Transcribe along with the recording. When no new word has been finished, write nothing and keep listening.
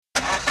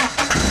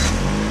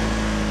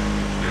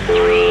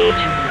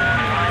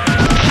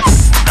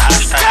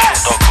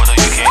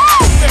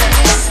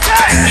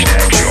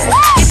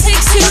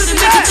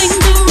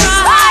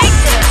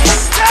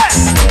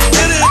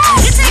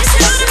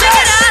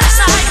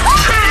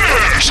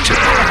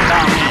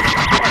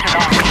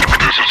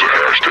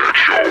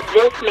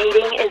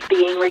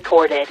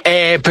recorded.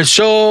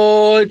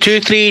 Episode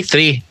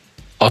 233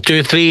 or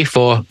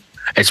 234.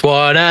 It's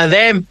one of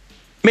them.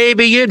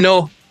 Maybe you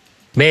know,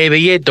 maybe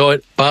you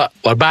don't, but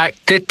we're back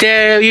to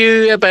tell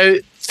you about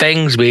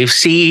things we've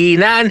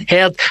seen and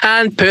heard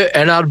and put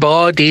in our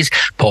bodies,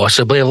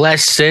 possibly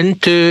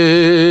listened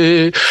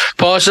to,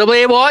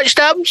 possibly watched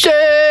them too.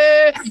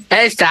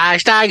 It's the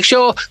hashtag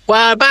show.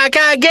 We're back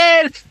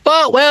again.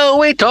 What will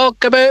we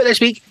talk about this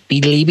week?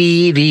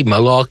 Beedly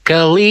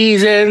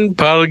Malockerly's in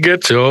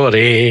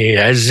purgatory.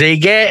 Is he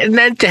getting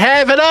into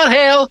heaven or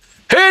hell?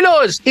 Who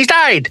knows? He's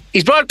died.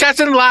 He's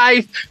broadcasting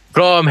live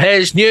from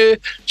his new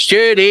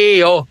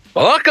studio.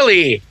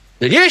 Luckily,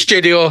 the new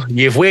studio,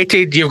 you've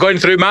waited, you've gone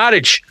through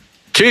marriage,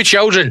 2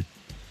 children.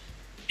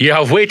 You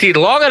have waited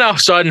long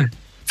enough, son.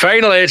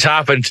 Finally, it's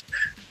happened.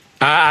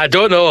 I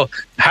don't know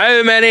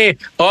how many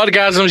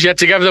orgasms you had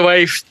to give the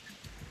wife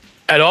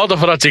in order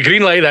for her to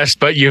greenlight this,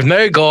 but you've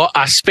now got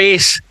a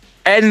space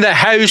in the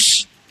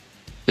house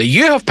that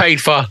you have paid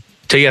for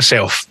to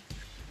yourself.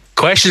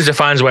 Questions the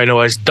fans want to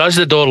know is, does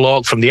the door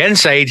lock from the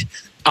inside?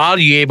 Are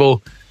you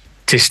able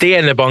to stay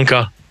in the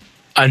bunker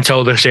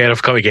until the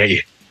sheriff come to get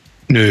you?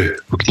 No,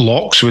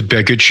 locks would be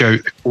a good shout.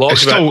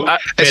 It's still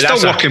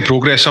work in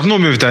progress. I've not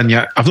moved in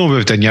yet.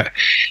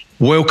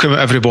 Welcome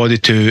everybody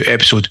to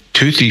episode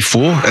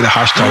 234 at the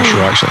hashtag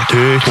show, actually.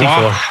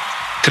 234.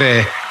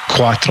 Tres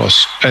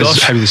cuatros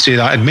is how they say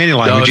that in many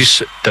languages.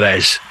 Dos,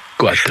 tres,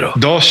 cuatro.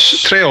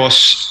 Dos,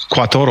 tres,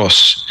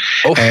 cuatros.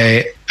 Oh.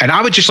 And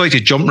I would just like to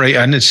jump right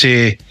in and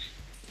say,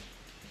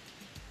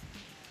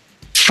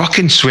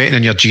 fucking sweating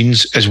in your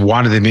jeans is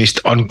one of the most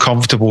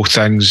uncomfortable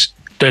things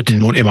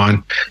known to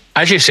man.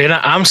 As you're saying it,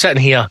 I'm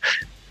sitting here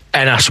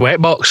in a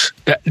sweatbox.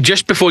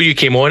 Just before you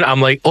came on, I'm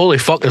like, holy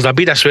fuck, there's a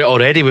bead of sweat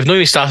already. We've not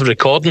even started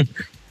recording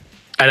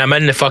and I'm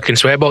in the fucking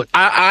sweatbox.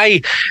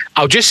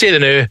 I'll just say the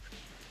now,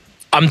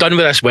 I'm done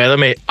with this weather,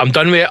 mate. I'm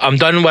done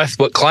with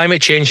what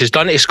climate change has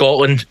done to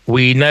Scotland. You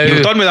were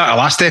done with that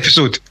last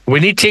episode. We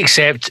need to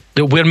accept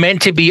that we're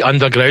meant to be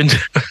underground.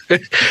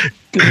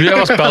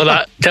 Whoever's pulling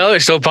that, tell them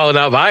it's still pulling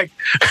that back.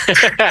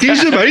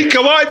 He's the right,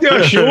 come on,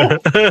 your show.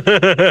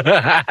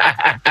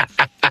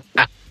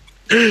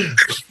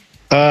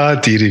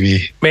 Dearie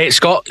me. Mate,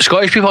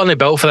 Scottish people aren't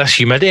built for this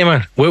humidity,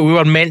 man. We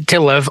were meant to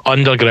live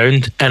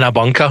underground in a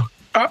bunker.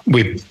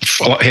 With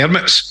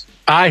hermits.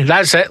 Aye,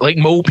 that's it. Like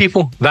mole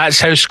people. That's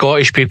how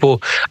Scottish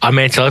people are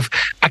meant to live.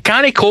 I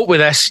can't cope with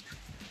this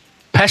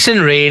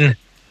pissing rain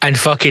and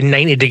fucking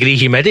 90-degree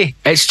humidity.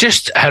 It's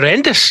just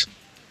horrendous.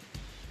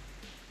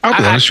 I'll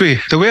be honest with you,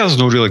 the weather's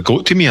not really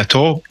got to me at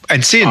all.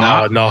 And saying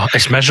that, no,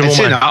 it's miserable,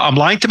 man. That, I'm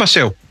lying to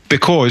myself,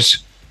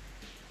 because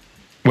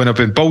when I've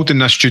been building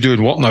this studio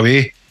and working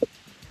away,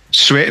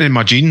 sweating in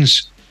my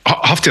jeans, I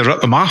have to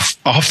rip them off.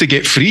 I have to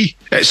get free.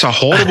 It's a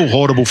horrible,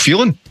 horrible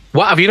feeling.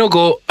 What have you not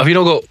got? Have you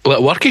not got like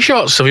worky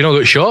shorts? Have you not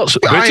got shorts?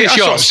 Booty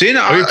shorts? Saying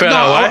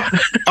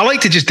I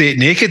like to just date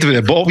naked with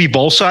a wee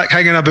ball sack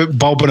hanging about,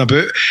 bulbing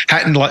about,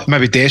 hitting like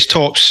maybe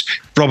desktops,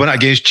 rubbing it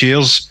against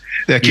chairs,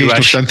 the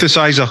occasional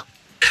synthesizer.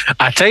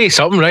 I tell you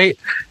something, right?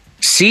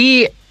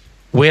 See,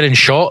 wearing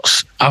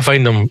shorts, I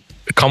find them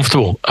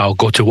comfortable. I'll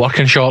go to work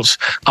in shorts.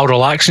 I'll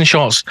relax in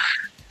shorts,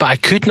 but I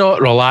could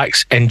not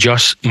relax in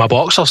just my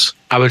boxers.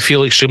 I would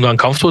feel extremely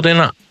uncomfortable doing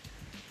that.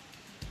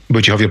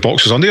 Would you have your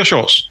boxers under your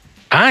shorts?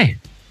 Aye.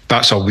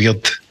 That's a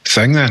weird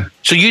thing then.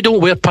 So you don't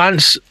wear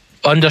pants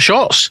under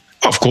shorts?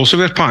 Of course I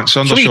wear pants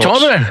under shorts. So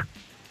what are you talking about?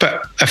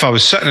 But if I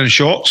was sitting in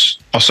shorts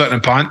or sitting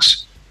in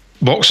pants,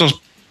 boxers,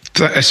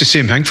 it's the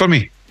same thing for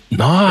me.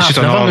 No, it's just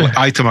another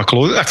item of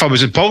clothes. If I was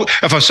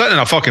sitting in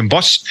a fucking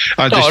bus,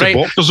 I'd just have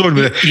boxers on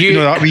with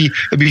that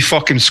wee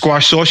fucking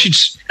squash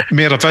sausage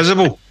more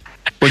visible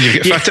when you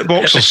get fit at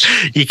boxers.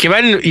 You come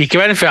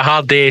in for a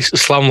hard day's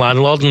slum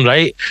landlording,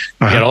 right?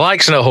 Uh-huh. You're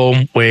relaxing at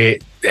home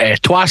with 2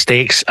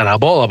 steaks and a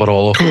bottle of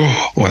Barolo.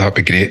 Oh, that'd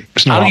be great.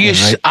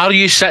 Are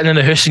you sitting in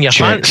the house in your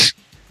pants?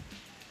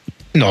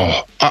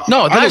 No, that's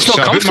not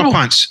comfortable.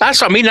 That's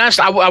what I mean.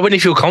 I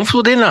wouldn't feel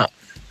comfortable doing that.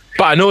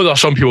 But I know there's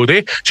some people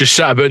do just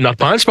sit about in their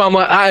pants, but I'm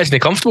like, that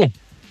isn't comfortable.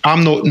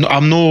 I'm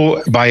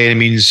not by any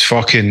means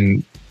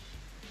fucking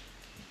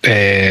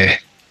gay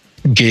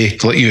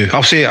like you.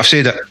 I've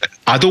said that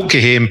I don't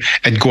get home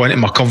and go into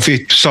my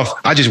comfy stuff.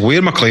 I just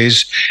wear my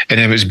clothes, and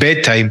then when it's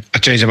bedtime, I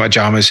change my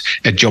pajamas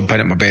and jump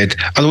into my bed.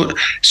 I don't.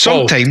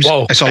 Sometimes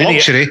it's a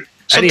luxury.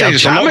 Sometimes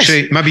it's a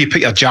luxury. Maybe you put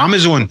your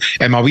jammies on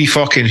and my wee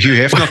fucking Hugh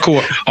Hefner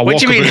coat. I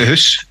walk about the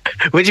house.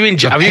 What do you mean?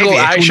 Have you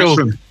got actual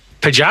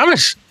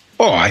pajamas?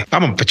 Oh,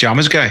 I'm a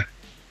pajamas guy.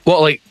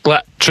 What,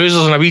 like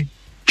trousers and a wee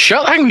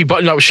shirt thing, wee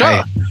button-up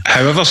shirt?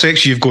 However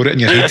sexy you've got it in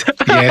your head,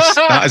 yes,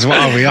 that is what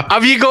I wear.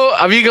 Have you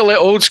got like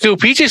old school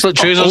peaches, like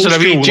trousers and a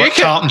wee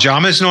jacket? Like tartan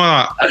jammies and all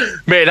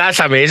that. Mate, that's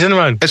amazing,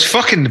 man. It's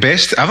fucking the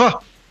best ever.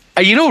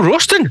 Are you not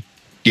roasting?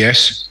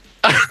 Yes.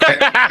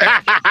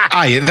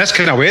 Aye, this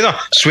kind of weather,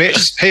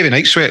 sweats, heavy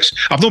night sweats.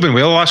 I've not been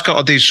well the last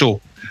couple of days,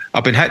 so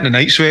I've been hitting the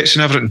night sweats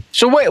and everything.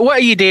 So what are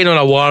you doing on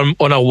a warm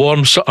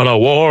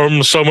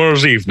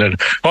summer's evening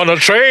on a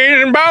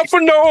train bound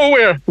for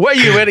nowhere? What are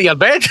you wearing at your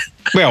bed?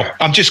 Well,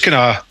 I'm just kind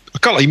of a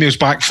couple of emails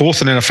back,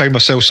 forth, and then I found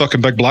myself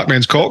sucking big black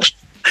men's cocks.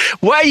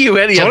 What are you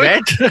wearing your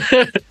bed?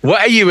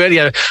 What are you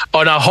wearing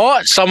on a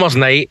hot summer's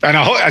night? And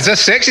is this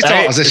sexy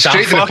talk? Is this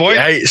straight to the point?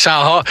 Right, it's a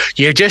hot.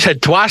 You just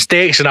had 2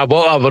 steaks and a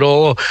bottle of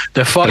Barolo.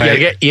 The fuck,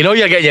 Right.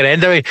 you're getting your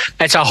end away.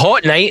 It's a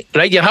hot night,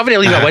 right? You're having to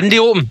leave a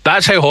window open.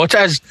 That's how hot it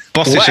is.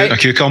 Birthday suit and a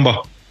cucumber.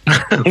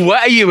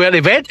 What are you wearing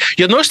to bed?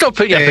 You're not still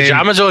putting your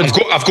pajamas on.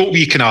 I've got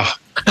wee kind of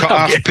cut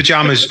off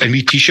pajamas and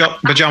wee t-shirt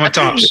pajama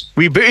tops.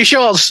 Wee booty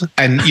shorts.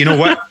 And you know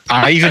what?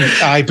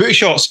 I booty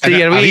shorts. And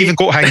So I've even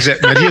got things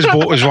that Maria's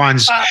bought us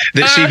ones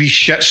that say wee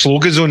shit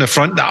slogans on the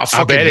front that I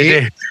fucking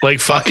hate. Like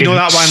fucking, You know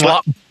that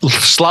one?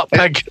 slap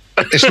pig.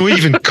 It's not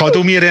even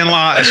cuddle me or anything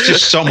like that. It's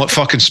just something that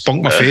fucking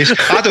spunk my face.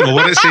 I don't know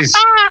what it says.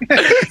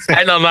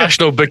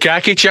 International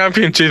Bukkake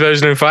champion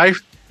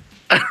 2005.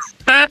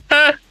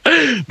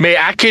 Mate,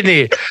 I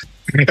couldn't.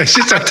 It's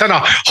just a ton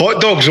of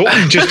hot dogs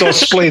open, just all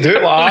splayed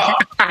out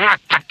like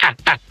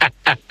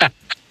that.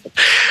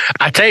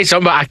 I tell you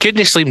something, I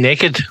couldn't sleep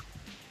naked.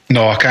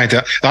 No, I can't do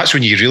it. That's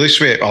when you really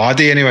sweat. Well, I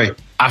do anyway.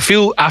 I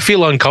feel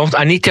uncomfortable.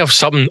 I need to have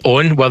something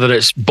on, whether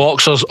it's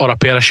boxers or a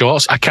pair of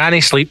shorts. I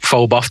can't sleep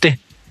full buffy.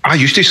 I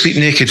used to sleep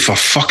naked for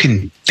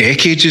fucking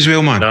decades as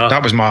well, man. No.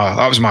 That was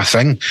my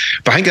thing.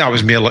 But I think that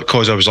was more like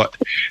because I was like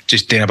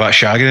just doing a bit of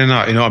shagging and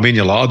that. You know what I mean?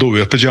 You're like, I don't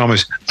wear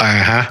pajamas.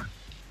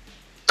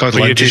 God,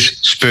 Well, Lindsay's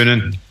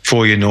spooning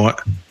before you know it.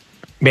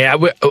 Mate,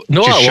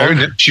 no,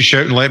 She's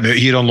shouting, let me out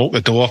here, unlock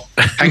the door.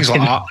 Things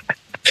like that.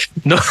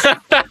 no,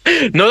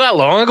 not that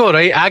long ago,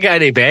 right? I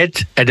got into bed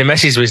and the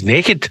missus was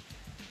naked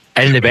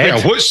in the bed.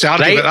 Yeah, what's sad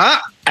about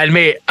that? And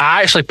mate,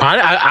 I actually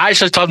panicked. I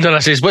actually turned to her and I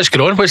says, "What's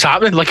going on? What's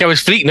happening?" Like I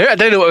was freaking out. I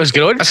didn't know what was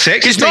going on. That's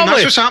sexy. 'Cause That's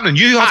normally- what's happening.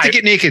 You have to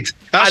get naked.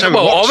 That's how it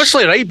well, works.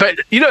 obviously, right? But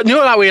you know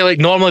that way. Like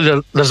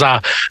normally, there's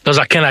a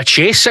kind of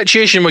chase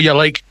situation where you're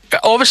like,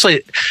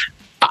 obviously,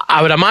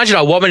 I would imagine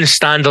a woman's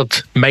standard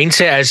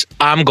mindset is,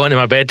 I'm going to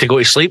my bed to go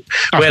to sleep.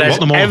 After Whereas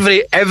work in the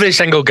morning. every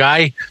single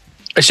guy,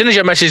 as soon as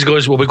your missus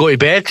goes, "Will we go to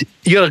bed?"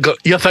 You're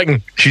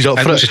thinking she's up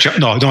And for what's it, the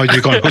no,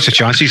 you're going, what's the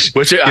chances?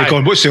 What's it- You're aye.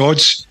 going, what's the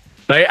odds?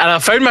 right? And I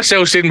found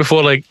myself saying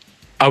before, like,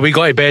 "Are we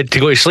going to bed to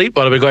go to sleep,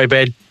 or are we going to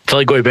bed till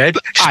I go to bed?"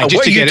 She's Aye, like, just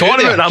what to are you get it out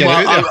talking there, about? And get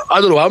I'm it like, out there.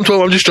 I don't know what I'm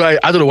talking. I'm just trying.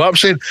 I don't know what I'm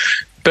saying.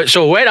 But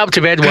so I went up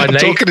to bed one I'm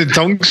night. talking in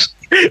tongues.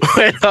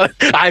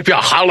 I feel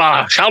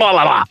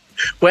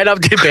went up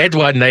to bed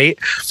one night.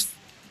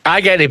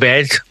 I get to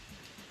bed.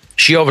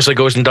 She obviously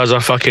goes and does her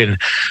fucking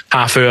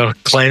half-hour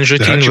cleanse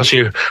routine where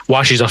she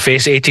washes her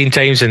face 18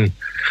 times and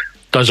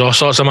does all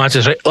sorts of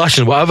madness. Right,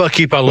 listen, whatever,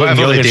 keep her looking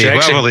Whatever young they and do,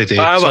 sexy. whatever they do.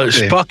 Whatever, It's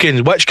it's up to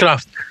fucking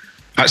witchcraft.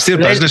 That's their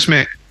Then- business,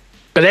 mate.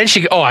 But then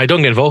I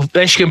don't get involved.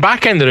 Then she came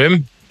back in the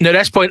room. Now at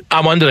this point,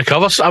 I'm under the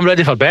covers. I'm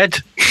ready for bed.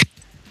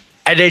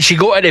 And then she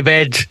got into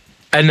bed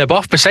in the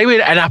buff beside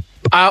me, and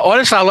I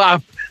honestly,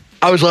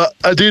 I was like,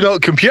 I do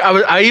not compute. I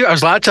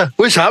was like, to her,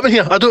 what's happening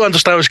here? I don't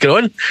understand what's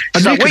going on. A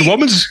She's like, naked "What-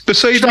 woman's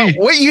beside she's like,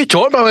 me. what are you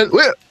talking about? I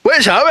went,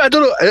 what's happening? I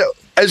don't know.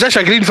 Is this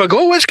a green for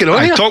go? What's going on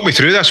Aye, here? talk me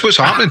through this. What's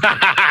happening?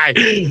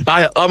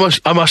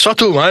 I'm a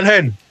subtle man,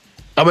 hen.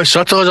 I'm as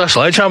subtle as a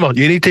sledgehammer.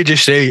 You need to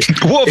just say,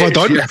 What have I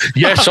done?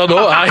 yes or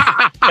no.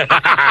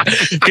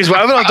 Because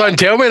whatever I've done,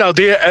 tell me and I'll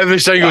do it every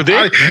single day.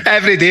 Aye,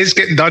 every day's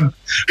getting done.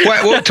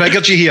 What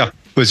triggered you here?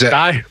 Was it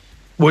Aye.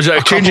 Was it a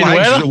couple changing of hangs?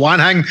 Was weather? it one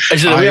hang?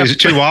 Is it the Aye, way I- is it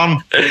too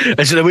warm?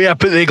 Is it the way I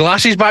put the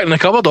glasses back in the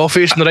cupboard, all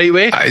facing the right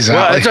way? Exactly.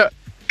 What is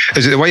it?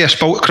 Is it the way I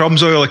spilt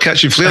crumbs oil the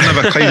kitchen floor,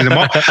 never cleaned them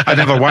up? I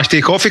never washed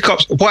the coffee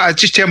cups. What?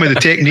 Just tell me the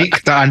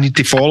technique that I need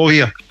to follow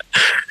here.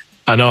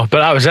 I know, but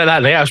that was it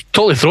that night. I was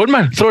totally thrown,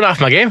 man. Thrown off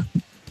my game.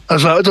 I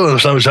was like, I don't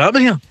understand what's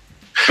happening here.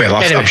 Well,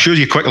 Anyway. I'm sure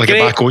you quickly get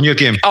Great. back on your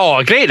game. Oh,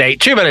 a great night.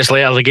 2 minutes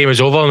later, the game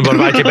is over and we're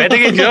back to bed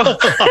again, you know?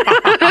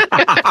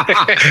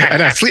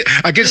 And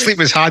a good sleep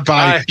was had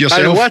by Aye,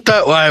 yourself. what?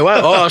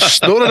 Oh,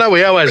 snoring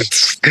away I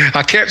was.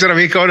 I kept it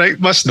awake all night,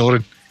 my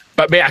snoring.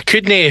 But mate, I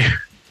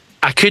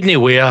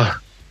couldn't wear.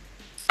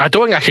 I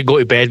don't think I could go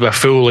to bed with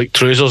full like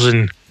trousers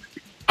and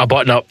a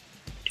button up.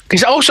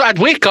 Because also I'd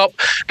wake up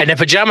and the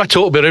pajama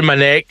tote would be around my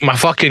neck, my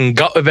fucking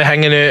gut would be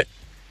hanging out.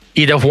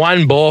 You'd have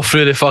one ball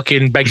through the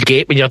fucking big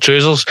gape in your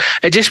trousers.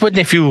 It just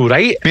wouldn't feel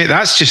right. Mate,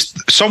 that's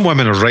just, some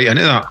women are right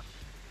into that.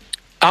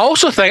 I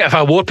also think if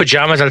I wore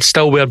pajamas, I'd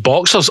still wear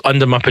boxers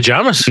under my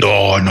pajamas.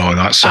 No,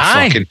 that's a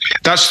Aye. fucking,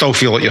 that still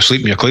feel like you're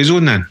sleeping your clothes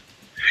on then.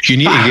 You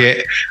need to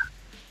get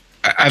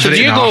So do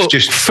everything you off, go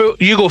just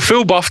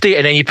full buffy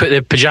and then you put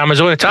the pajamas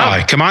on the top?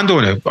 aye, commando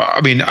on it.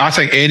 I mean, I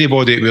think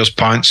anybody that wears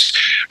pants,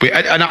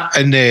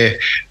 and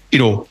you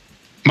know,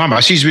 my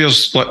missus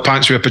wears like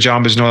pants with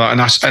pajamas and all that,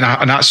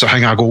 and that's the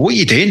thing. I go, what are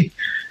you doing?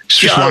 It's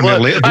just Yeah, one more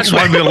look, layer. that's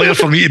One more layer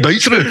for me to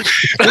bite through.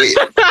 Wait.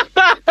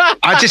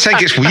 I just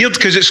think it's weird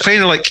because it's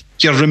kind of like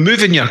you're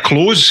removing your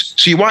clothes,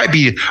 so you want to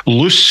be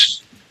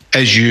loose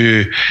as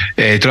you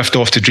drift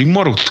off to dream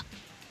world.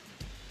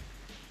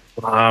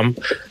 I'm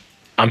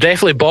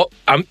definitely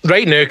I'm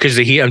right now because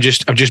the heat. I'm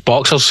just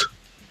boxers.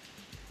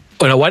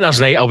 On a winter's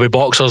night, I'll be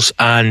boxers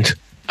and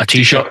a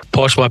t-shirt,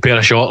 possibly a pair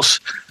of shorts.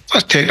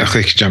 That's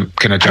technically kind of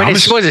I mean, I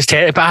jammies. suppose it's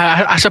technical, but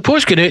I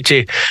suppose going out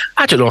to,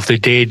 I don't know if they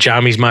do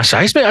jammies my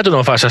size, mate. I don't know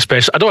if that's a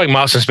special. I don't think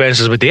Marks and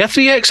Spencer's would do a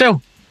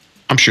 3XL.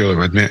 I'm sure they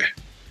would, mate.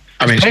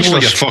 I mean, it's not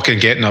like you're fucking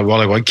getting a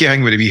Willy Wonky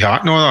thing with a wee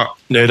hat and all that.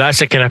 No, that's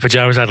the kind of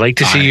pyjamas I'd like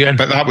to see you in.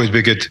 But that would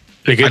be good.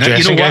 Be good And you know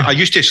dressing what? gown. I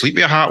used to sleep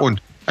with a hat on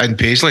in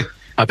Paisley.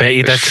 I bet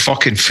you did. It's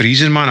fucking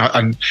freezing,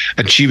 man.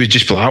 And she would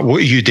just be like, "What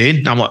are you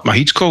doing?" I'm like, "My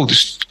heat's cold.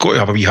 Just got to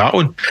have a wee hat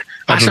on.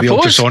 I Have a wee suppose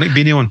ultrasonic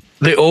beanie on."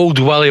 The old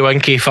Willy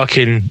Winky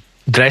fucking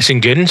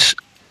dressing goons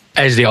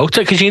is the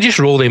ultimate because you can just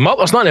roll them up.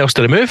 There's nothing else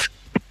to remove.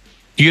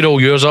 You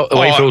roll yours up, the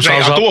wife rolls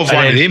hers up. I don't have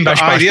one of them, but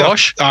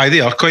bosh. they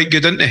are quite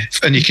good, aren't they?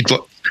 And you could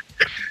look.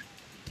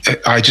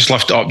 I just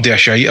lift it up, do a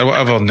shite or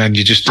whatever, and then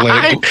you just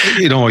let it go.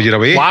 You know, you're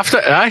away. Laughed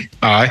it, aye.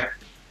 Aye.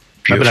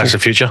 Maybe that's the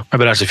future.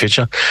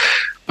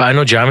 But I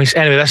know jammies.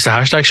 Anyway, that's the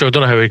hashtag show. I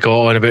don't know how we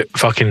got on about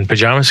fucking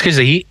pyjamas because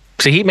the heat.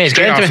 It's the heat, mate.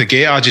 Straight off the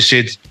gate, I just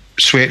said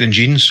sweating in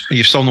jeans, and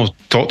you've still not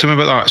talked to me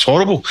about that. It's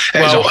horrible.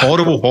 It's a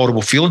horrible,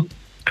 horrible feeling.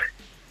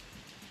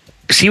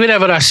 See,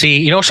 whenever I see,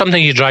 you know,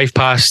 something you drive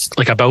past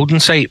like a building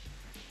site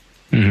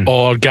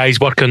or guys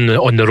working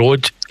on the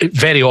road,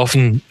 very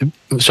often,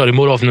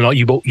 more often than not,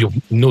 you'll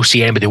no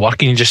see anybody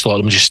working. You just let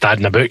them just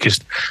standing about because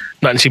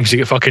nothing seems to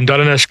get fucking done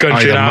in this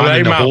country. Either man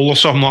in the hole or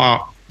something like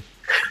that.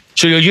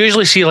 So you'll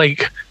usually see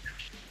like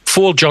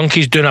 4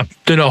 junkies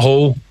doing a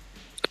hole,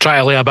 try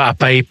to lay a bit of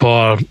pipe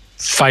or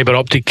fibre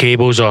optic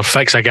cables or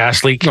fix a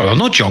gas leak. No, they're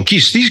not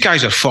junkies. These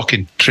guys are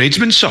fucking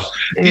tradesmen, sir.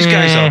 These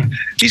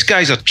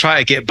guys are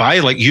trying to get by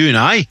like you and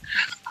I.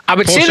 I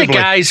would say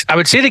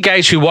the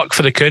guys who work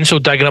for the council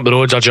digging up the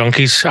roads are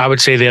junkies. I would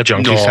say they're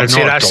junkies. I'd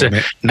say that's in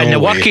the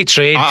worky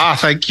trade. I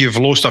think you've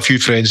lost a few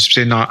friends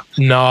saying that.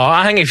 No,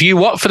 I think if you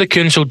work for the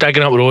council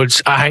digging up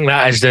roads, I think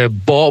that is the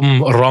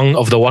bottom rung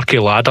of the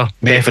worky ladder.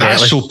 Mate, definitely.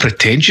 That's so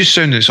pretentious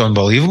sound. It's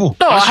unbelievable.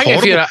 No, that's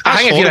I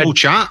think horrible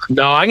chat.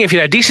 No, I think if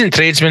you're a decent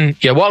tradesman,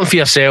 you're working for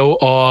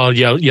yourself or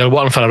you're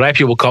working for a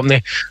reputable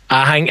company.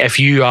 I think if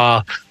you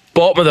are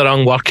bottom of the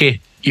rung worky,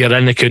 you're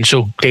in the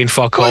council, doing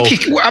fuck all. What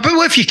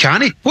if you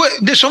can't?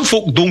 Some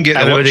folk don't get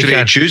the luxury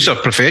to choose their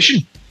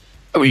profession.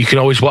 You can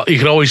always work. You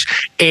can always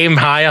aim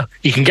higher.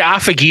 You can get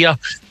half a gear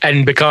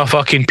and become a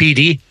fucking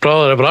PD,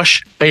 brother of a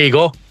brush. There you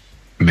go,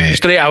 mate.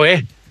 Straight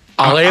away.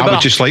 I would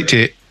just like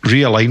to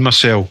realign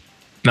myself.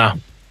 Nah.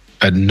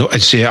 And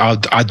say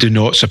I do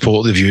not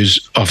support the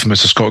views of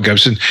Mr. Scott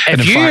Gibson.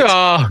 And in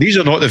fact, these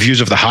are not the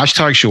views of the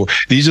hashtag show.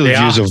 These are the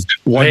views of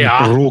one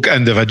rogue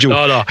individual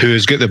who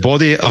has got the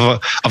body of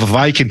a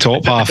Viking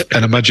top half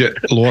and a midget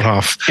lower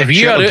half. If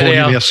you are out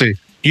there,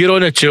 you're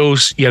on the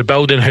tools, you're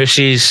building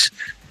houses,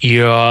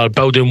 you're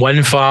building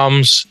wind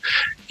farms,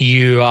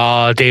 you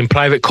are doing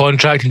private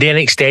contract, doing an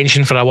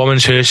extension for a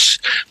woman's house,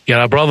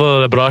 you're a brother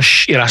of the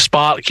brush, you're a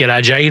spark, you're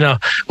a gina,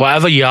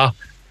 whatever you are.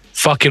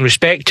 Fucking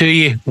respect to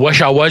you.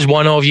 Wish I was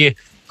one of you.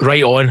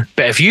 Right on.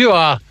 But if you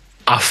are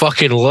a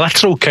fucking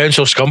literal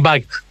council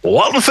scumbag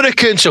working for the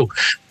council,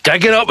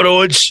 digging up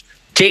roads,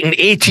 taking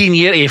 18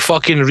 years to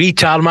fucking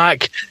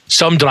re-tarmac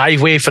some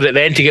driveway for it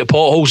then to get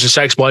potholes in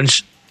 6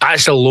 months,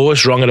 that's the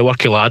lowest rung of the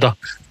working ladder.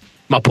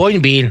 My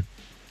point being,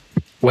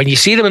 when you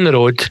see them in the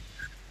road,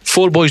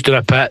 4 boys doing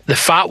a pit, the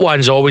fat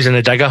one's always in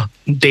the digger,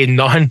 doing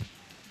nothing.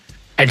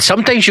 And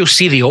sometimes you'll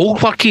see the old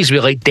workies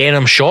with like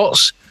denim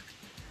shorts,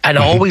 and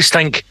I always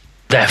think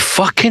the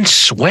fucking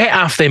sweat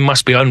off them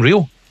must be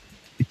unreal.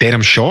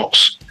 Denim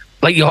shorts?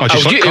 Like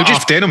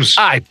just denims.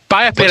 Aye,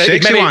 buy a pair of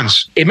sexy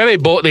ones. He maybe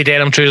bought the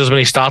denim trousers when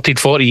he started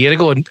 40 years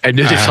ago and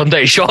now they've turned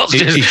out shorts.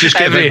 He's just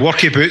got the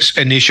worky boots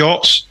and the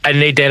shorts.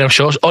 And they denim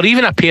shorts. Or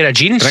even a pair of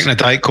jeans. Drinking a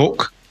Diet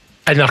Coke.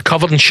 And they're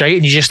covered in shite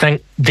and you just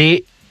think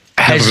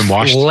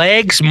his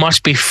legs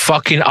must be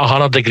fucking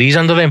 100 degrees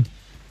under them.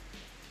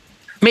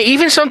 Mate,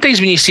 even sometimes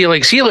when you see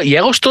like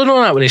Yellowstone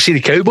on that, when you see the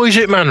cowboys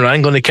out, man,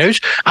 wrangling on the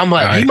cows, I'm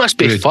like, he must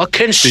be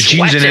fucking sweating.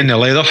 The jeans and then the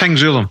leather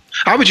things with them.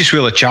 I would just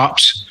wear the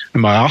chaps in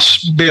my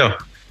arse bare.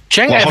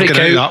 Check every cow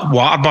that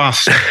water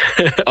bath.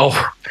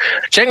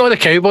 Check all the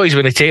cowboys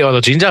when they take all their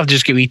jeans off,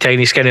 just get wee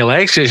tiny skinny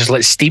legs, so it's just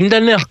like steamed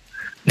in there.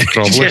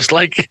 Probably. Just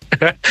like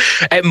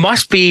it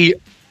must be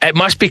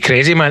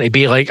crazy, man, to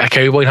be like a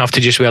cowboy and have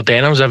to just wear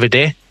denims every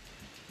day.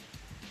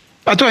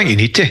 I don't think you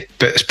need to,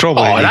 but it's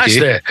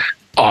probably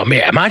Oh,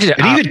 mate, imagine it.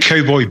 And even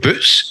cowboy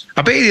boots.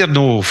 I bet they're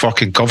no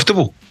fucking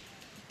comfortable.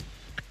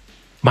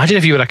 Imagine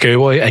if you were a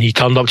cowboy and you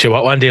turned up to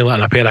work one day like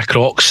in a pair of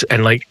Crocs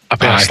and like a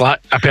pair of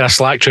slack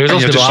trousers.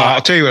 And you're just like,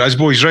 I'll tell you what,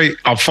 boys, right?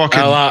 I've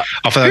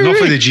had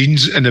enough of the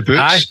jeans and the boots.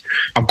 Aye.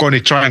 I'm going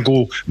to try and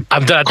go.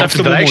 I'm doing a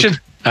different direction.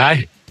 Mode.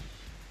 Aye.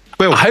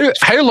 Well,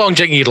 how long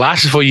do you think you'd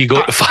last before you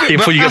get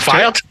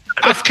fired?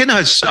 I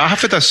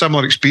have had a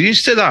similar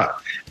experience to that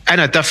in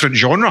a different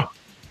genre.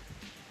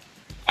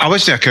 I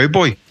wasn't a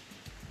cowboy.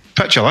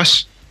 Picture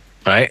this.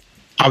 Right.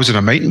 I was in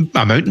a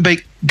mountain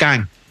bike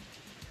gang.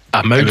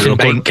 A mountain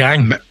bike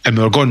gang? And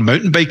we were going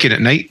mountain biking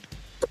at night.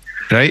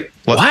 Right?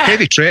 Like what?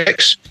 Heavy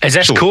treks. Is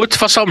this code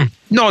for something?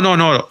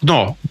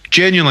 No.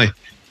 Genuinely.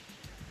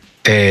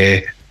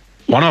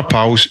 One of our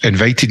pals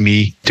invited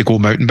me to go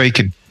mountain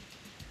biking.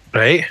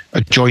 Right.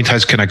 I joined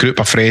his kind of group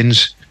of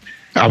friends.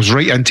 I was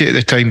right into it at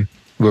the time.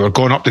 We were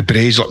going up the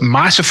Braes, like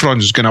massive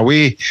runs, going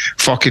away,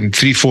 fucking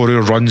 3-4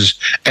 hour runs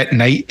at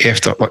night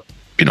after, like,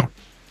 you know,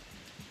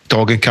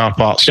 dogging car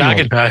parts.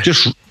 Jagging,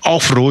 just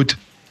off road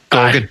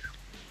dogging.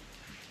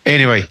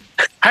 Anyway.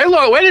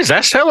 When is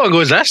this? How long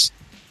ago is this?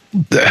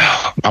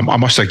 I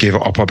must have gave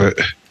it up about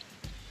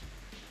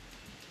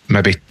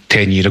maybe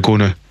 10 years ago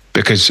now,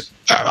 because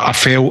I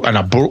fell and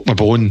I broke my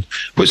bone.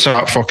 What's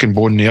that fucking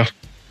bone there?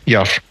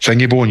 Your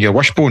thingy bone, your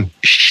wishbone.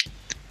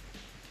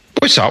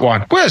 What's that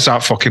one? What is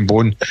that fucking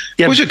bone?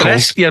 What's it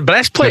called? Your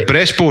breastplate. The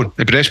breastbone.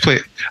 The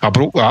breastplate. I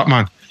broke that,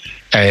 man.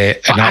 And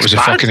that was the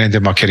fucking end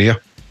of my career.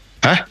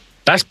 Huh?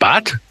 That's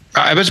bad.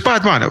 It was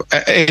bad, man.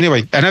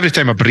 Anyway, and every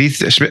time I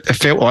breathed, it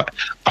felt like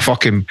a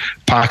fucking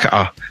packet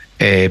of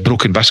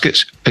broken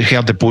biscuits. I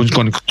heard the bones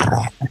going.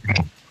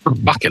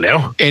 Fucking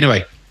hell.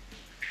 Anyway,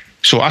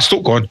 so I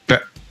stopped going,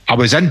 but I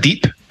was in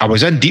deep. I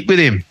was in deep with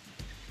him.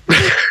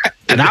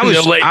 And I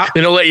was.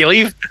 They don't let you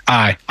leave?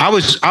 Aye. I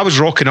was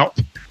rocking up.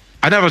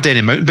 I never had any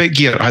mountain bike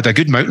gear. I had a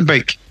good mountain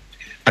bike.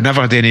 I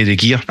never had any of the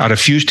gear. I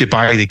refused to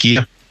buy the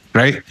gear,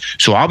 right?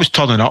 So I was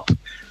turning up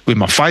with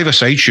my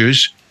 5-a-side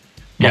shoes,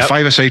 my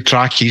 5-a-side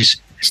trackies,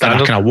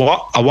 and a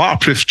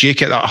waterproof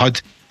jacket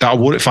that I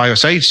wore at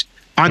 5-a-sides,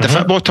 and a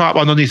football top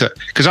underneath it,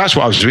 because that's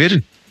what I was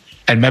wearing.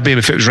 And maybe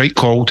if it was right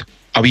cold,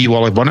 a wee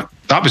while I'd won it.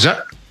 That was it.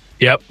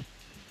 Yep.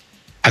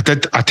 I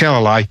tell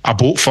a lie. I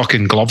bought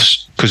fucking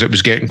gloves because it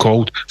was getting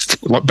cold,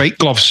 like bike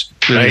gloves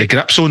with the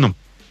grips on them.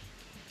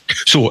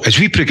 So as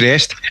we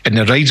progressed and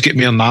the rides get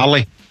more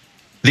gnarly,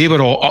 they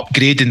were all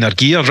upgrading their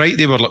gear, right?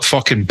 They were like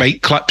fucking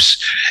bike clips,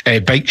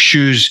 bike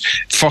shoes,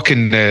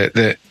 fucking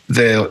the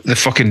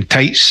fucking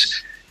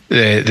tights,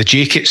 the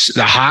jackets,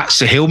 the hats,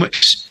 the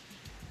helmets.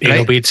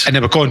 Right? And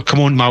they were going, come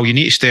on, Mal, you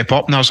need to step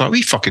up. And I was like, what are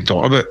you fucking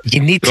talking about? You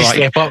need to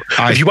step up.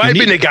 If you want to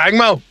be in the gang,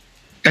 Mal.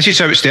 This is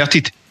how it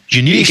started.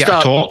 You need to get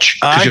a torch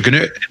because you're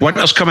going to,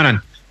 winter's coming in.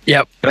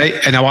 Yep. Right?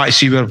 And I want to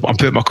see where I'm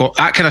putting my coat.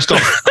 That kind of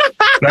stuff.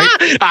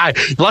 Right? Aye.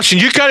 Listen,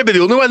 you can't be the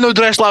only one no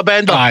dressed like a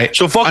bender. Aye.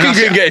 So fucking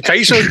go and get a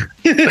tights on.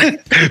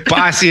 But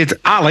I said,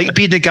 I like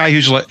being the guy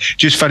who's like,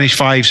 just finished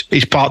 5s,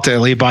 he's parked at a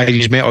lay-by and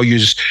he's met all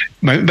use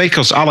mountain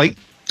bikers. I like.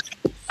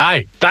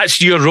 Aye.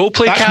 That's your role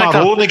play character. That's my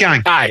role in the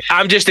gang. Aye.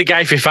 I'm just the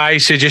guy for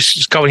 5s who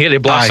just come here to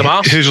blast them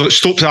off. Who's like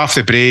stopped off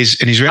the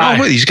Braes and he's went,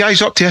 what are these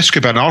guys up to? This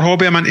could be another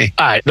hobby I'm into.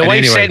 Aye. The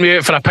wife sent me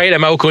out for a pint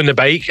of milk on the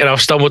bike and I've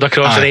stumbled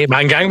across an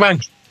 8-man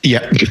gangbang.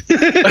 Yeah.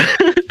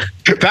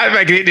 That'd be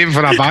a great name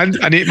for a band,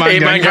 an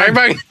 8-man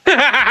gangbang.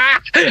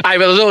 Aye,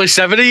 but there's only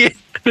 7 of you.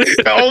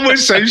 It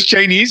almost sounds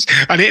Chinese,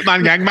 an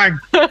 8-man gangbang.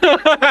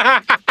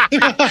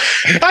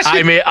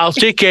 Aye, mate, I'll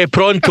take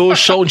prawn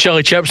toast, salt and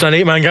chili chips and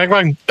an 8-man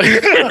gangbang.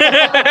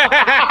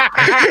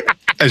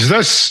 Is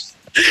this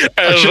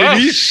a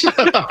Chinese?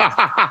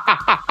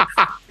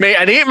 Mate,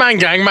 an 8-man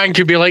gangbang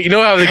could be like, you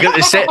know how they've got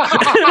the set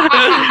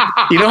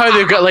you know how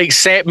they've got like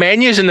set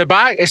menus in the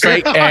back? It's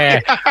like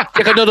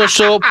chicken noodle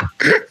soup,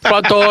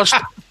 prawn toast,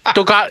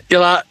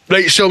 you're like,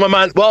 right, so my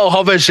man, what I'll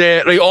have is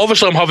right,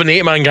 obviously I'm having an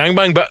 8-man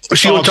gangbang, but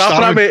see on top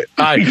of that, mate,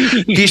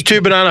 aye, these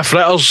 2 banana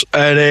fritters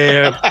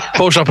and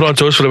post of prawn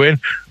toast for the win.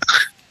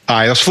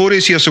 Aye, there's 4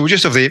 days here, so we'll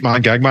just have the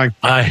 8-man gangbang.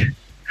 Aye.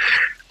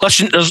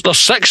 Listen, there's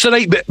 6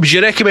 tonight, but would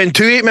you recommend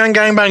 2 8-man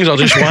gangbangs or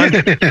just one?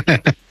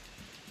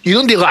 You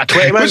don't do like a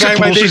 20-man gangbang.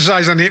 What's the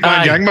size of an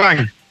 8-man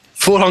gangbang?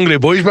 4 hungry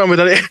boys, man, with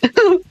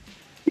it.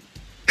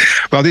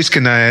 Well, these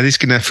can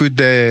food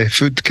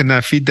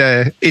can feed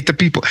 8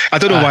 people. I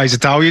don't know why he's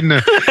Italian.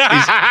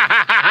 He's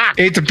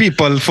 8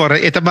 people for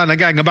 8-man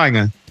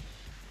gangbang.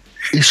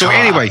 So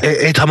anyway,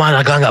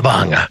 8-man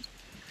gangbang.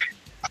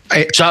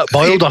 Is that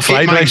boiled or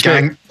fried rice?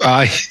 Gang,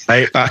 aye.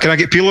 Right. Can I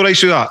get pilo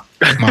rice with that?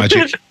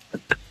 Magic.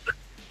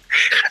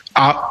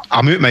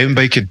 I'm out mountain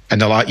biking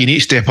and they're like, you need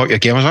to step up your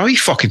game. I was like, what are you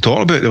fucking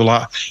talking about? They were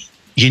like,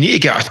 you need to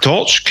get a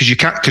torch because you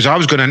can't, because I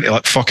was going into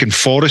like fucking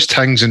forest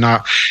things and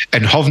that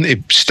and having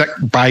to stick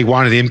by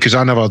one of them because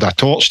I never had a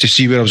torch to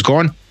see where I was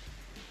going.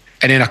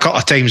 And then a couple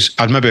of times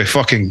I'd maybe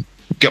fucking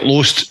get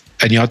lost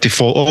and you had to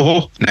fall.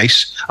 Oh,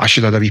 nice. I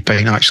should have had a wee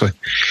pint actually.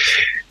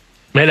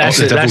 Mate, that's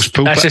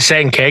the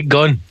second keg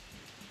gone.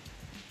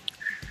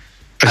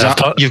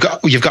 You've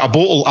got a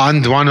bottle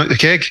and one out the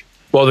keg?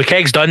 Well, the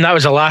keg's done. That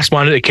was the last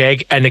one at the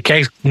keg, and the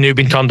keg's now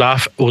been turned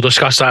off. We'll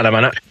discuss that in a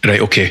minute. Right,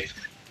 okay.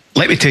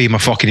 Let me tell you my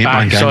fucking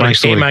 8-man gangbang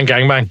story. 8-man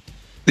gangbang.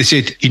 They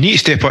said, you need to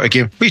step out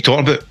again. What are you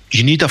talking about?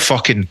 You need a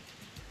fucking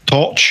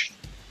torch.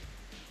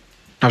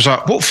 I was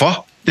like, what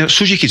for?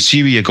 So you could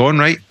see where you're going,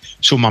 right?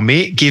 So my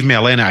mate gave me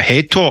a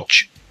head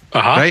torch.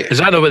 Right? Is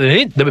that not what they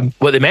need?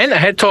 What they meant, a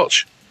head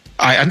torch?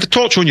 And the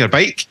torch on your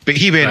bike, but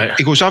he went, right.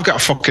 He goes, I've got a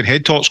fucking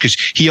head torch because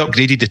he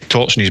upgraded the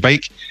torch on his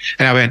bike.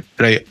 And I went,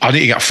 right, I need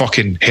to get a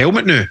fucking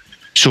helmet now.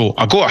 So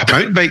I got a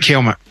mountain bike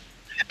helmet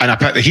and I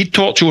put the heat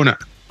torch on it.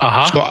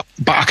 So,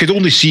 but I could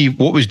only see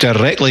what was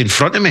directly in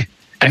front of me.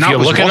 And if you're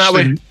looking that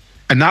way.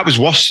 And that was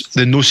worse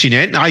than no seeing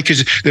anything.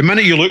 Because the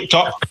minute you looked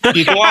up,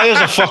 you go, there's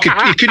a fucking,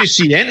 you couldn't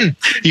see anything.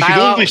 You could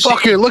only see.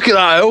 Fucking look at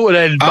that hill and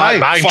then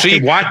bang tree.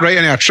 Whack right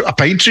in a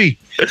pine tree.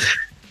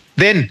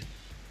 Then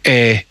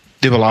they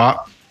were like,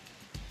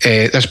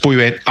 this boy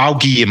went, "I'll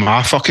give you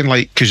my fucking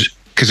light," because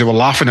they were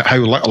laughing at how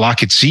little I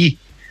could see.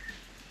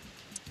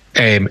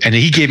 And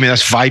he gave me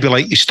this Vibe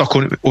light. He stuck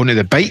onto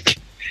the bike.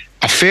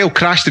 I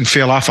crashed and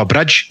fell off a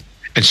bridge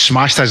and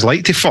smashed his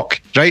light to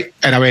fuck, right?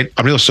 And I went,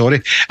 "I'm really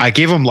sorry." I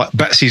gave him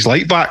bits of his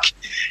light back,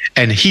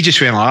 and he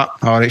just went like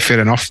that. All right, fair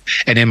enough.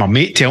 And then my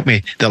mate told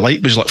me the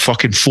light was like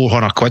fucking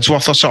 400 quid's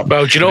worth or something.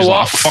 Well, do you know what?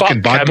 Like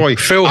fucking Fuck bad him. boy.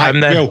 Fool him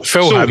then.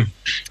 Fool him.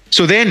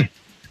 So then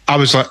I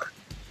was like,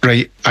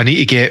 right, I need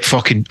to get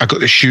fucking. I got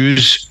the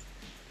shoes,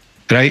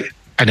 right,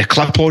 and the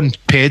clip-on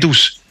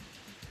pedals,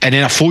 and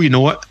then before you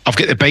know it, I've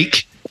got the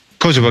bike.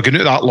 Because we were going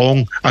out that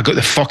long, I got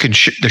the fucking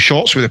the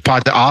shorts with the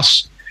padded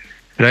arse,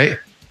 right?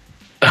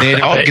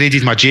 Then I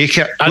upgraded my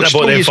jacket. And which I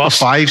bought them for first.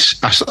 fives.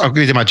 I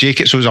upgraded my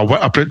jacket, so it was a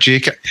waterproof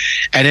jacket.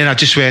 And then I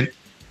just went,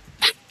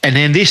 and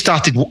then they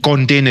started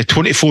going down the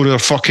 24-hour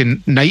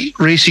fucking night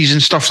races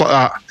and stuff like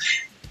that.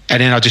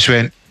 And then I just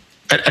went,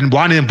 and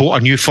one of them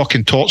bought a new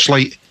fucking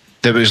torchlight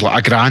that was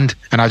like $1,000,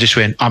 and I just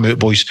went, "I'm out,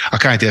 boys. I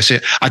can't do this."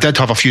 I did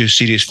have a few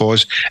serious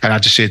falls, and I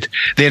just said,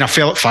 then I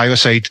fell at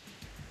five-a-side,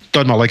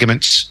 done my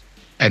ligaments,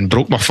 and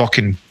broke my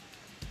fucking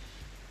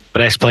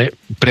breastplate,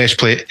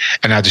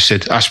 and I just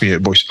said, "Ask me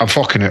out, boys. I'm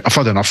fucking out. I've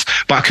had enough."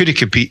 But I couldn't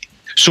compete.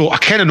 So I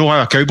kind of know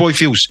how a cowboy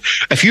feels.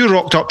 If you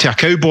rocked up to a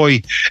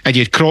cowboy and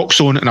you had Crocs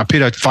on and a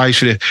pair of fives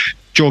for the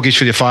joggies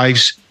for the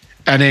fives,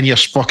 and then you're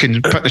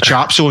fucking put the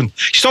chaps on, you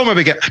still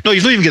maybe get, no,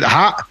 you don't even get the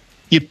hat.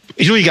 You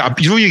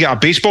get a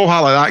baseball hat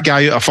like that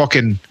guy out of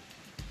fucking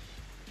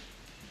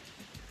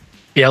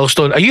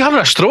Yellowstone. Are you having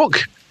a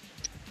stroke?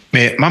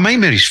 Mate, my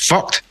memory's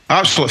fucked.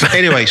 Absolutely.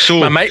 Anyway,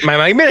 so my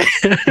memory.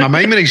 My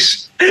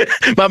memory's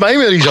my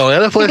memory's all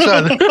over the place,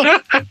 man.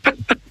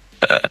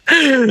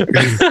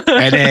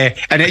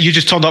 and you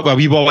just turned up with a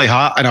wee wally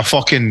hat and a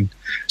fucking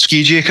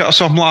ski jacket or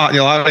something like that, and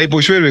you're like, "Right,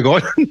 boys, where are we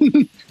going?"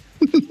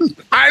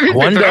 I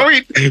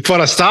wonder for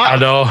a start. I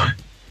know.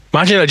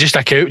 Imagine just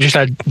a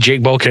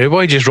Jake Ball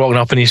cowboy just rocking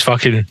up in his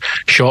fucking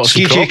shorts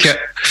ski and Crocs. jacket,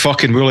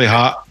 fucking woolly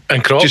hat,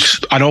 and Crocs.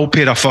 Just an old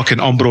pair of fucking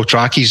Umbro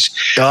trackies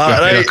with a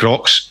pair of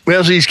Crocs.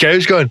 Where's these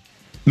cows going?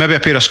 Maybe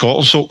a pair of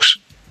Scotland socks.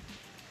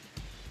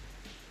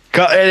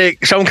 Got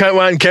Eric, some can't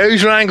want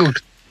cows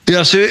wrangled.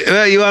 Yeah, so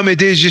what you want me to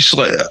do is just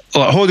like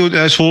hold on to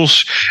this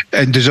horse,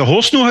 and does the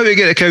horse know how to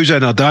get the cows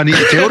in, or do I need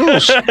to tell the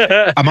horse?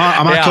 Am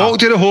I talking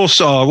to the horse,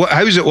 or what,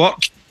 how does it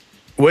work?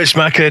 What's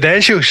my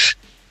credentials?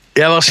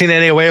 You ever seen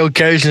any wild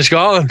cows in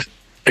Scotland?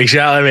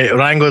 Exactly, mate.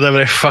 Wrangled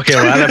every fucking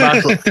land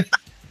battle.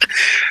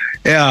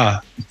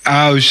 Yeah,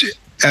 I was.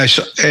 Can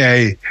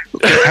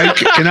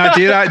I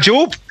do that,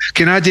 Job?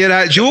 Can I do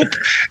that, Job?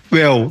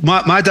 Well,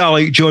 my dad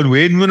liked John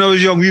Wayne when I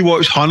was young. We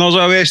watched Hunters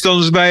of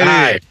Westerns, by the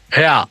way.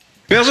 Yeah.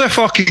 Where's the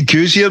fucking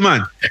cows here,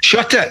 man?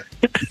 Shut it.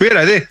 Where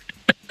are they?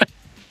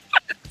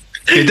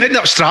 They didn't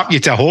up strap you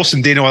to a horse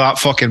and doing all that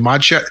fucking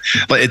mad shit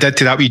like they did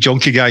to that wee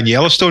junkie guy in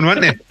Yellowstone,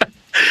 weren't they?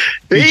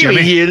 Wait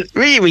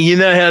when you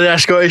know how that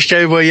Scottish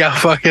cowboy, you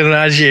fucking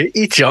rads you.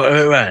 Eat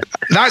it, man.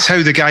 That's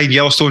how the guy in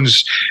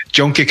Yellowstone's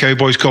junkie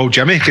cowboy's called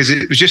Jimmy, because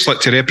it was just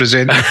like to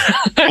represent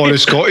all the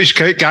Scottish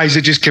guys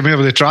that just came in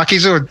with the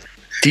trackies on.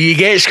 Do you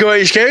get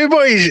Scottish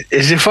cowboys?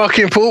 Is the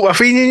fucking Pope a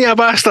fiend in you,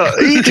 bastard?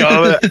 Eat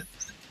it.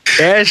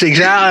 Yes,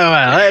 exactly,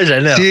 man. That is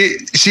in there.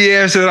 See,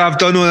 after I've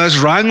done all this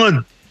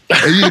wrangling,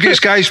 you get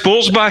Sky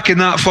Sports back in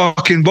that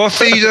fucking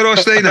birthday,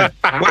 Ross Steiner.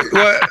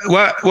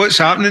 What's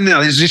happening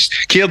there? Is this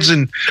kids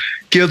and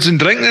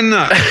drinking and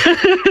that?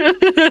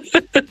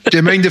 Do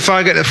you mind if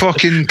I get the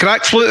fucking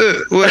crack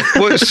flute out?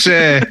 What's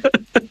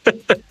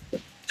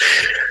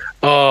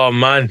Oh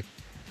man,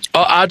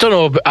 I don't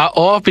know.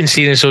 All I've been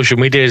seeing on social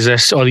media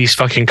is all these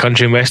fucking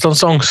country and western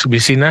songs. Have you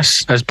seen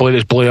this? This boy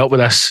that's blew up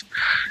with this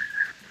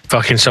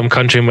fucking some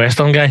country and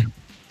western guy.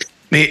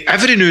 Mate,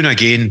 every now and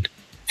again,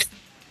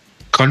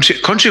 country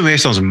and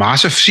western's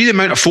massive. See the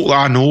amount of folk that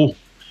I know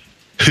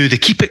who they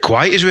keep it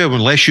quiet as well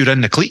unless you're in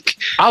the clique.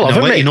 I love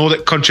it, let mate. you know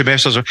that country and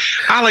westerns are.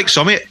 I like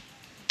some of it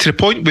to the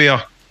point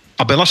where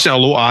I've been listening to a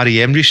lot of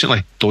R.E.M.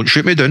 recently. Don't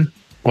shoot me down.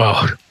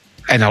 Wow.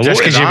 And a lot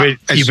Just of because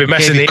you've been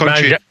missing the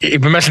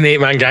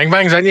 8-man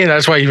gangbangs, haven't you?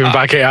 That's why you've been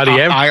back at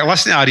R.E.M. I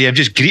listen to R.E.M.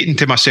 just greeting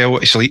to myself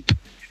to sleep.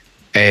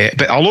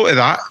 But a lot of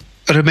that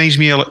reminds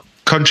me of like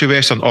country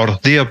western, or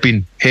they have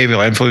been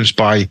heavily influenced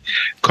by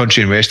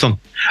country and western.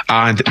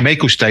 And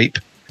Michael Stipe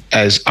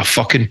is a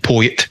fucking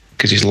poet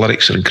because his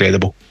lyrics are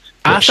incredible.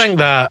 I think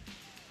that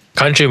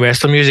country and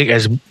western music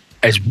is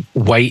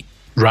white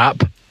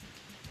rap.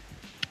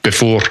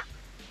 Before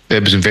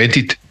it was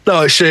invented.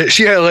 No,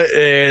 see how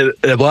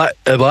the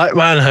black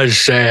man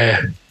has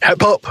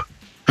hip hop.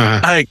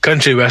 I think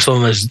country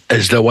western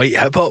is the white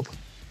hip hop.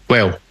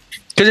 Well,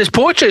 because it's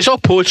poetry. It's all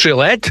poetry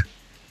led.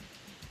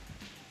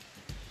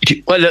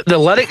 Like the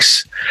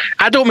lyrics,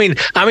 I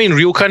mean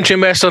real country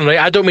and western, right?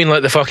 I don't mean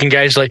like the fucking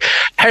guys like,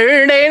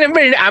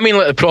 I mean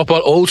like the proper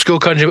old school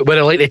country where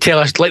they like to tell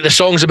us, like the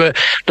songs about,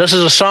 this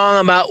is a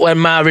song about when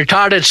my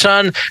retarded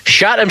son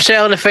shot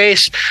himself in the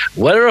face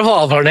with a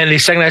revolver, and then they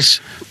sing this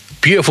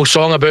beautiful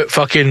song about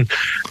fucking.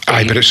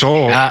 Aye, but it's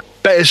all.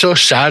 But it's so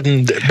sad,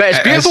 but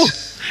it's beautiful.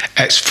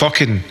 It's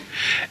fucking.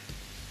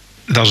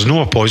 there's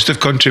no positive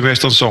country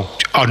western song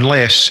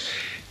unless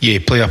you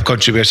play a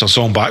country western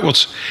song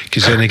backwards,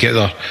 because then they get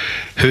their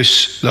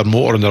house, their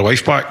motor, and their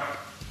wife back.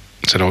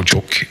 It's an old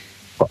joke,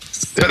 but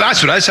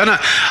that's what it is, isn't it?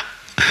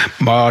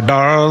 My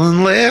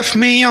darling left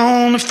me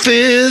on the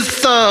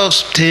 5th of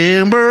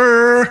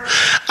September.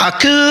 I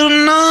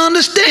couldn't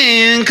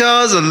understand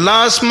 'cause I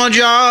lost my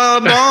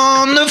job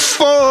on the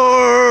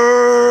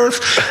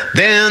 4th.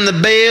 Then the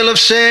bailiff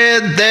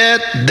said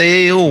that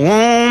they'll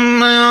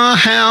want the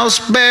house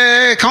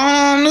back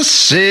on the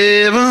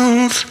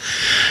 7th.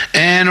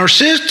 And her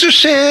sister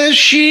says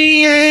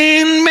she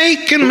ain't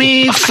making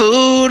me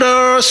food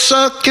or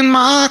sucking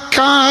my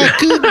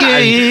cock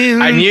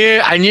again. I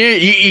knew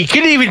you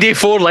couldn't even do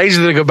 4 lines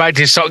and then go back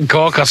to sucking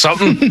cock or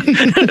something.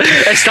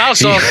 It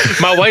starts off,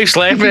 my wife's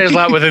left me, it's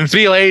like within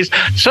 3 lines,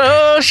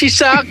 so she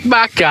sucked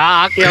my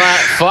cock. You're like,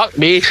 fuck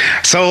me.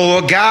 So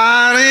I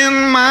got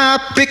in my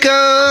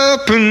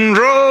pickup and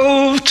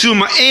drove to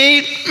my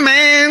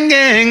 8-man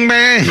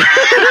gangbang.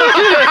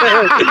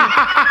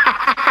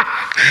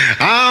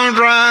 I'm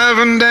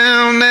driving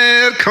down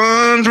that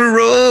country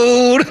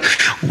road,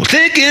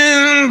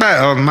 thinking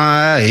about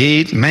my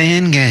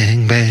 8-man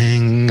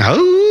gangbang.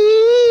 Oh.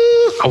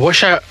 I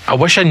wish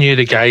I knew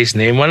the guy's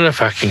name. Wonder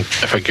if I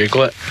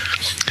Google it.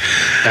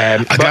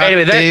 I got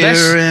anyway,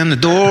 there and the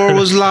door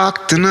was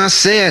locked, and I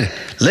said,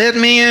 "Let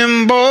me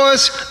in,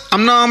 boys.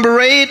 I'm number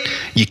 8.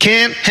 You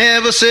can't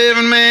have a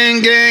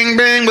 7-man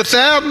gangbang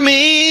without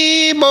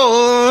me,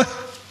 boy."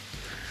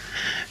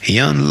 He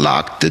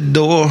unlocked the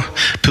door,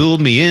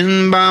 pulled me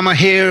in by my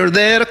hair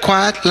that I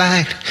quite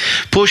liked,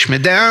 pushed me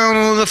down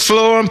on the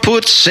floor and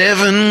put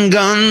 7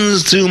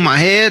 guns to my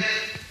head.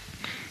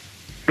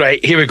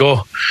 Right, here we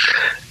go.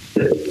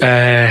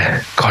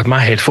 God, my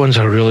headphones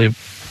are really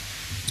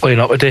playing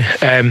up today.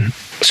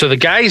 So the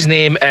guy's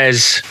name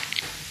is...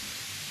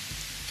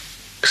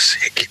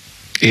 Sick.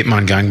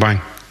 8-man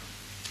gangbang.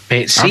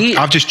 Mate, see...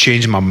 I've just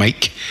changed my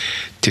mic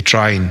to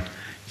try and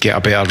get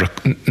a better...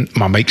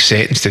 My mic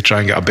settings to try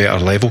and get a better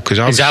level.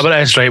 Is that what it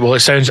is? Right, well,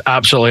 it sounds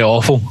absolutely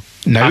awful.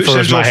 Now it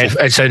sounds awful.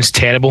 It sounds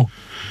terrible.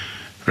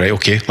 Right,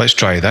 okay, let's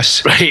try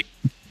this. Right.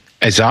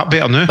 Is that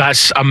better now?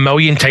 That's a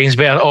million times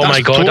better. Oh That's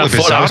my God, totally I thought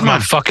bizarre, that was my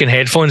man. fucking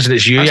headphones and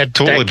it's you. That's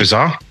totally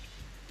bizarre.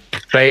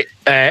 Right,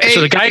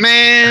 so the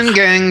man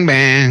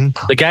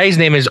gangbang. The guy's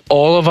name is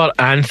Oliver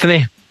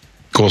Anthony.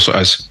 Of course it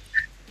is.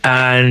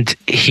 And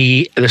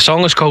the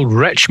song is called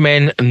Rich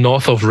Men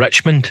North of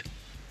Richmond.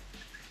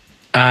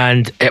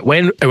 And it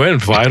went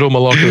viral,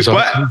 Malaka.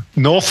 What?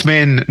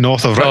 Northmen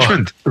north of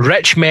Richmond?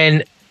 Rich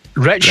Men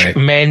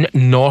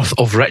North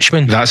of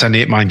Richmond. That's an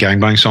 8-man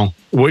gangbang song.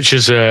 Which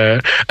is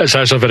it's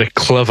actually a very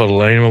clever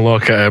line.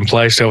 Malaka. It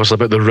implies to us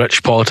about the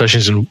rich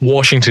politicians in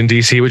Washington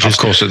DC, which is of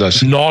course it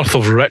does. North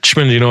of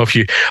Richmond. You know, if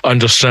you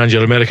understand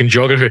your American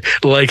geography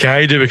like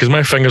I do, because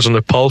my finger's on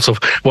the pulse of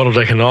world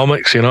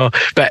economics. You know,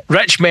 but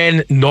Rich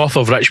Men North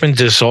of Richmond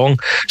is a song,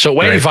 so it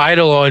went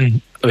viral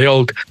on the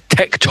old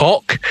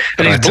TikTok,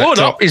 and he's blown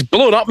up. He's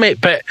blown up, mate.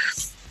 But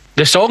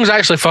the song's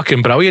actually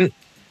fucking brilliant.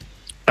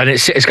 And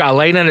it's got a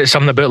line in it,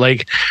 something about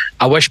like,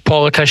 I wish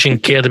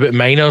politicians cared about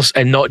minors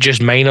and not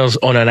just minors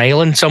on an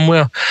island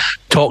somewhere,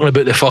 talking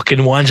about the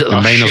fucking ones that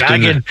are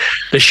shagging.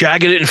 The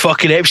shagging it in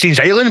fucking Epstein's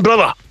Island,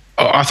 brother.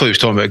 Oh, I thought he was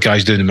talking about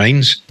guys doing the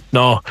mines.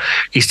 No,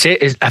 I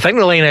think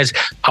the line is,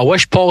 I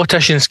wish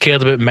politicians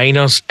cared about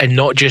minors and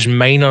not just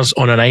minors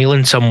on an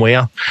island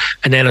somewhere.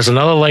 And then there's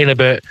another line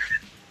about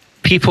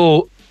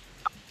people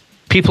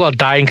are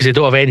dying because they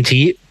don't have anything to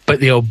eat, but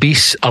the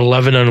obese are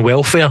living on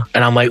welfare.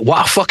 And I'm like,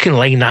 what a fucking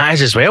line that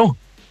is as well.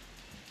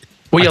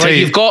 Well,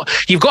 you've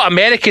got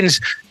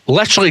Americans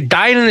literally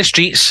dying in the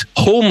streets,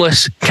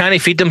 homeless, can't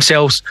feed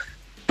themselves,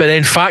 but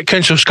then fat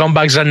council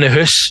scumbags in the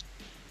house,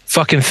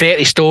 fucking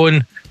 30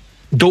 stone,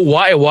 don't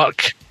want to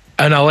work,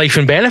 and are life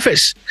and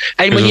benefits.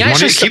 And when you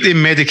actually keep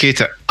them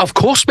medicated, of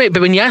course, mate.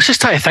 But when you actually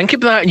start to think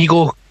about that, and you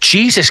go,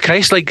 Jesus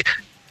Christ, like,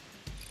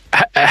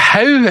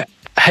 how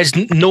has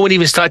no one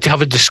even started to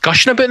have a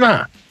discussion about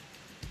that?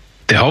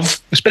 They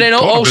have. But then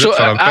also,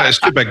 it's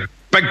too big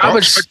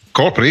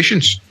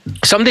corporations.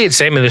 Somebody had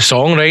sent me the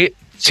song, right,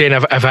 saying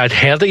if I'd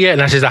heard it yet,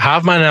 and I said I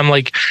have, man. And I'm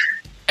like,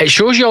 it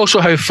shows you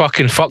also how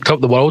fucking fucked up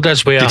the world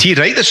is. Where did he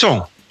write the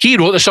song? He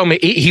wrote the song.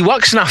 He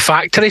works in a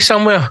factory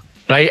somewhere,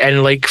 right,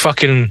 in like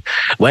fucking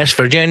West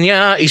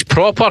Virginia. He's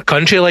proper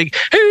country, like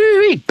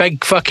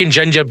big fucking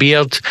ginger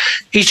beard.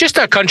 He's just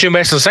a country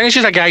western singer. He's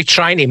just a guy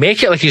trying to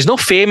make it. Like, he's not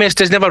famous,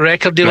 doesn't have a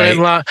record deal or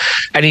anything like that.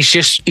 And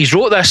he's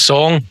wrote this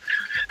song.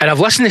 And I've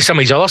listened to some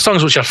of his other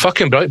songs, which are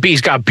fucking brilliant. But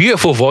he's got a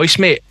beautiful voice,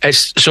 mate.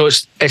 It's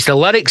the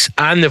lyrics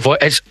and the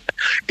voice.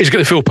 He's got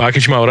the full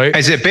package, man. Right?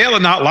 Is it better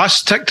than that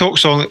last TikTok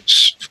song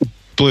that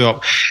blew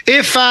up?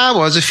 If I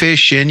was a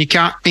fish and you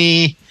caught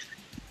me,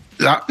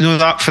 that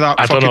for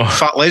that fucking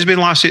fat lesbian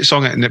lassie that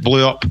sung it and it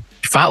blew up.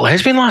 Fat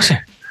lesbian lassie?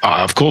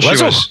 Of course Lizzo.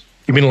 She was.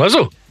 You mean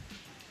Lizzo?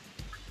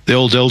 The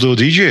old dildo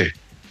DJ.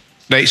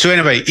 Right, so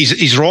anyway,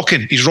 he's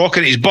rocking, he's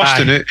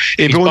busting out.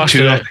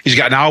 He's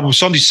got an album,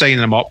 somebody's signing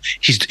him up.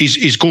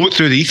 He's going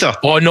through the ether.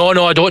 Oh no,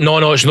 I don't.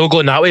 No, it's not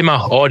going that way, man.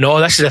 Oh no,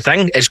 this is the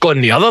thing. It's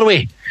going the other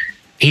way.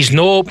 he's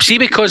no, see,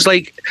 because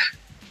like,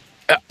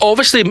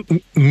 obviously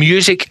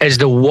music is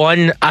the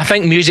one, I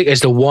think music is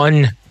the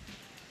one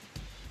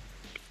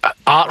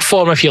art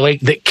form, if you like,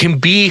 that can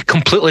be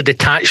completely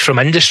detached from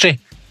industry.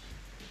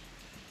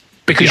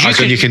 Because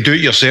you can do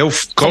it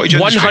yourself.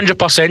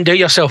 100% do it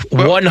yourself.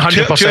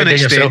 100% to an do it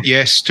extent, yourself.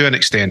 yes, to an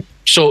extent.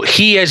 So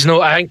he is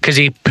no, I think, because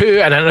he put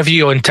out an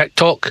interview on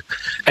TikTok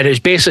and it was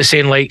basically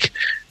saying like,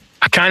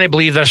 I can't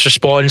believe this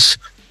response.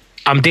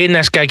 I'm doing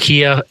this gig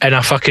here in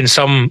a fucking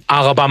some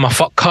Alabama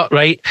fuck cut,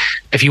 right?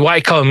 If you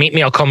want to come and meet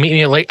me, I'll come meet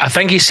me. Like, I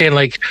think he's saying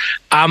like,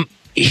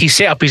 he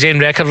set up his own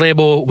record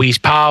label with his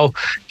pal.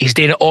 He's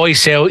doing it all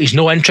himself. He's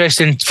no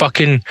interest in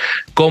fucking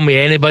going with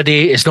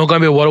anybody. It's not going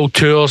to be world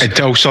tours.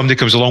 Until somebody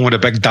comes along with a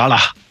big dollar.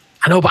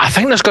 I know, but I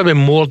think there's going to be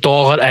more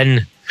dollar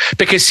in.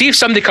 Because see if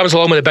somebody comes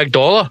along with a big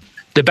dollar,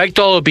 the big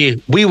dollar will be,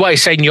 we want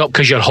to sign you up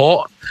because you're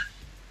hot.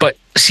 But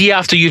see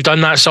after you've done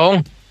that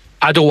song,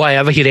 I don't want to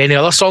ever hear any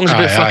other songs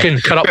about fucking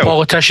corrupt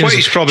politicians. What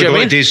he's probably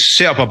going to do is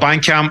set up a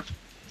Bandcamp,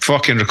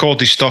 fucking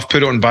record his stuff,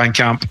 put it on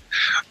Bandcamp,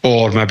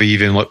 or maybe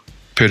even like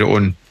put it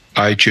on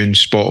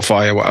iTunes,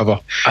 Spotify, or whatever.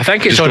 I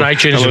think it's on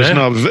iTunes. Listen,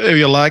 if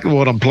you like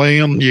what I'm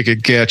playing, you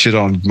could catch it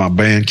on my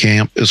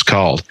Bandcamp. It's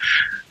called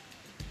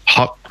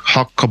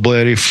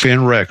Huckleberry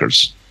Finn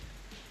Records.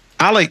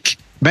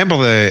 Remember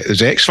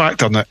the X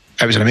Factor? And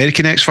it was an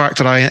American X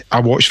Factor I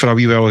watched for a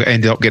wee while. I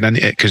ended up getting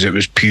into it because it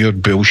was pure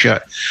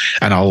bullshit,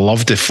 and I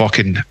loved the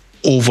fucking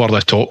over the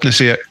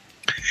topness of it.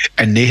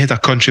 And they had a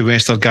country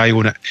western guy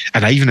on it,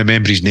 and I even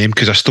remember his name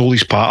because I stole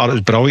his patter. It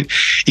was brilliant.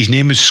 His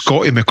name was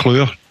Scotty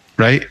McClure,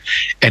 right?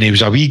 And he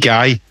was a wee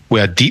guy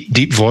with a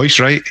deep voice,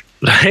 right?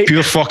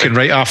 Pure fucking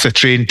right off the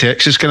train,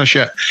 Texas kind of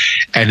shit.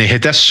 And he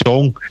had this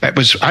song. I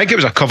think it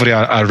was a cover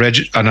of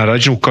an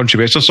original country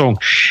western song,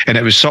 and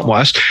it was something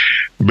like this: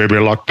 "Baby,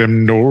 lock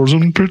them doors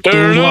and put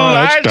those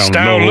lights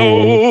down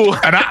low."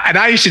 And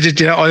I used to just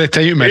do that all the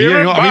time in my ear.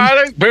 You know what I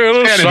mean? In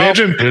the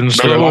bedroom,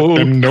 "Baby, lock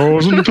them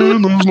doors and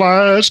put those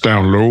lights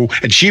down low."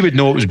 And she would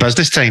know it was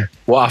business time.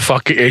 What a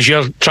fuck is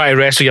you're trying to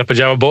wrestle your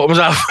pajama bottoms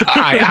off?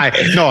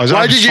 No,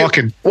 why did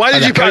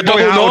you put a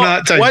double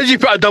knot? Why did you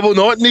put a double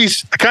knot in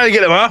these? I can't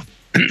get them off.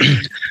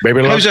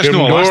 Baby, how's this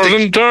no elastic?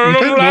 And turn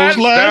those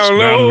lights down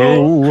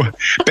low.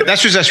 But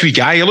this was this wee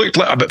guy. He looked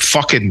like a bit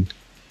fucking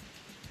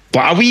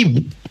like a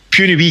wee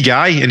puny wee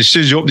guy. And as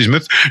soon as he opened his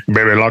mouth,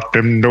 "Baby, lock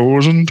them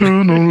doors and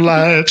turn those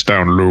lights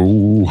down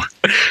low."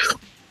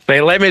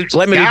 Right, let me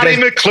Gary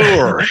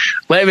McClure.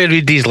 Let me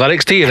read these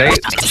lyrics to you,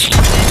 right?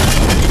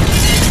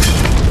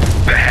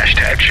 The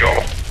hashtag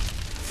show.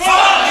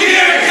 Fuck you,